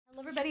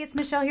everybody, it's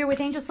Michelle here with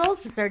Angel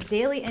Souls. This is our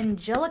daily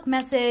angelic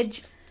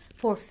message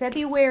for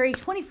February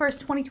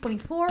 21st,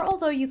 2024,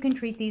 although you can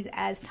treat these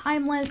as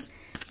timeless.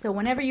 So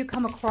whenever you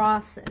come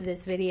across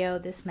this video,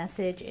 this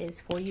message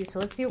is for you. So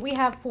let's see what we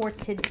have for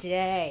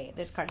today.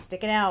 There's cards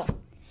sticking out.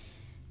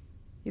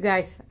 You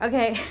guys,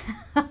 okay.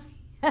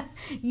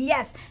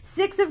 Yes,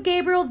 Six of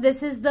Gabriel,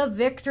 this is the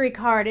victory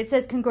card. It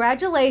says,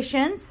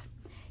 congratulations.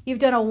 You've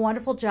done a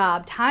wonderful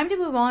job. Time to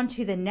move on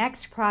to the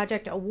next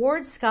project,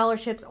 awards,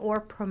 scholarships,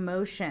 or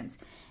promotions.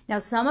 Now,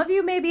 some of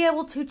you may be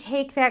able to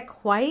take that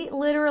quite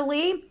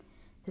literally.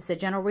 This is a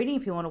general reading.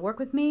 If you want to work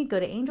with me, go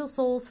to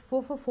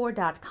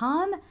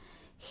angelsouls444.com.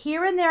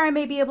 Here and there, I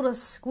may be able to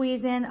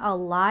squeeze in a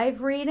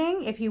live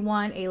reading. If you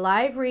want a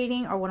live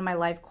reading or one of my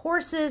live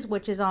courses,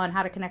 which is on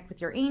how to connect with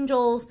your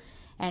angels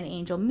and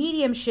angel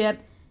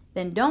mediumship,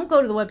 then don't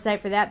go to the website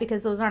for that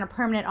because those aren't a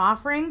permanent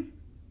offering.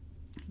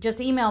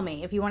 Just email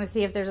me if you want to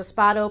see if there's a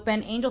spot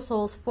open,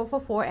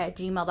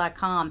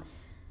 angelsouls444@gmail.com.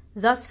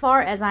 Thus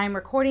far, as I'm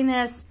recording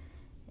this,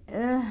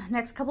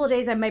 next couple of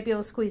days, I might be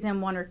able to squeeze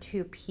in one or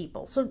two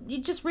people. So you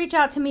just reach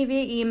out to me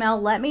via email.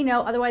 Let me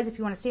know. Otherwise, if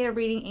you want to see a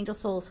reading,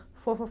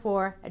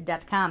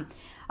 angelsouls444.com.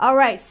 All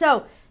right,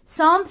 so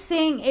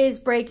something is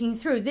breaking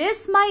through.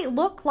 This might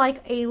look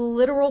like a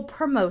literal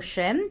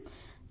promotion.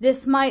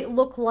 This might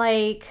look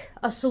like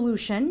a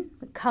solution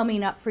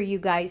coming up for you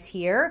guys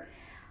here.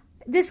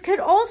 This could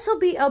also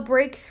be a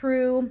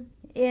breakthrough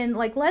in,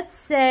 like, let's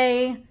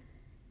say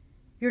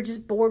you're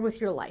just bored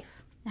with your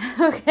life.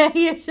 Okay,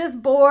 you're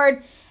just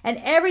bored and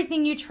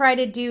everything you try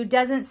to do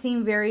doesn't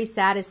seem very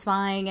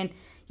satisfying and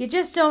you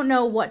just don't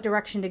know what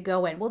direction to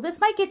go in. Well, this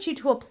might get you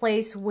to a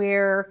place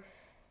where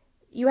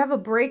you have a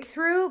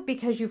breakthrough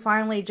because you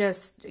finally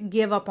just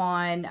give up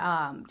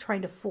on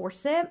trying to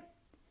force it.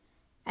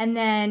 And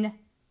then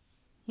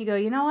you go,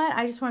 you know what?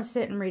 I just want to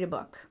sit and read a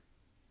book.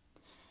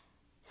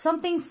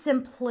 Something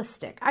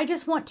simplistic. I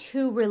just want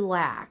to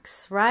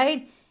relax,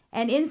 right?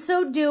 And in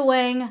so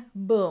doing,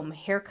 boom,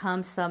 here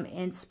comes some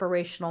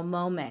inspirational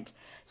moment.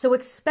 So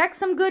expect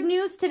some good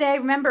news today.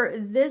 Remember,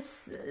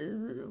 this,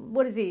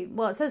 what is he?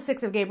 Well, it says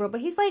Six of Gabriel,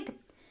 but he's like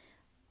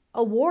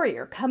a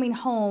warrior coming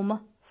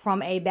home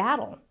from a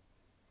battle.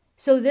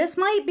 So this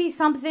might be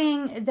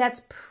something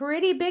that's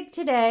pretty big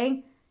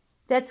today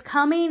that's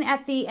coming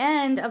at the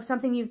end of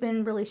something you've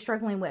been really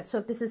struggling with. So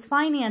if this is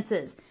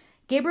finances,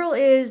 Gabriel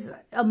is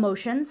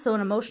emotions, so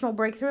an emotional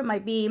breakthrough. It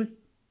might be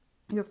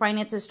your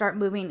finances start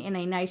moving in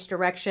a nice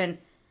direction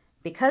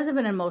because of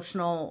an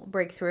emotional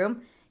breakthrough.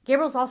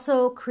 Gabriel's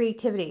also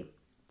creativity.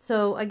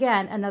 So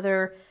again,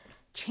 another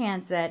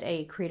chance at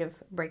a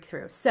creative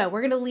breakthrough. So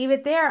we're going to leave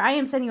it there. I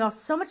am sending you all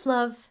so much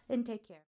love and take care.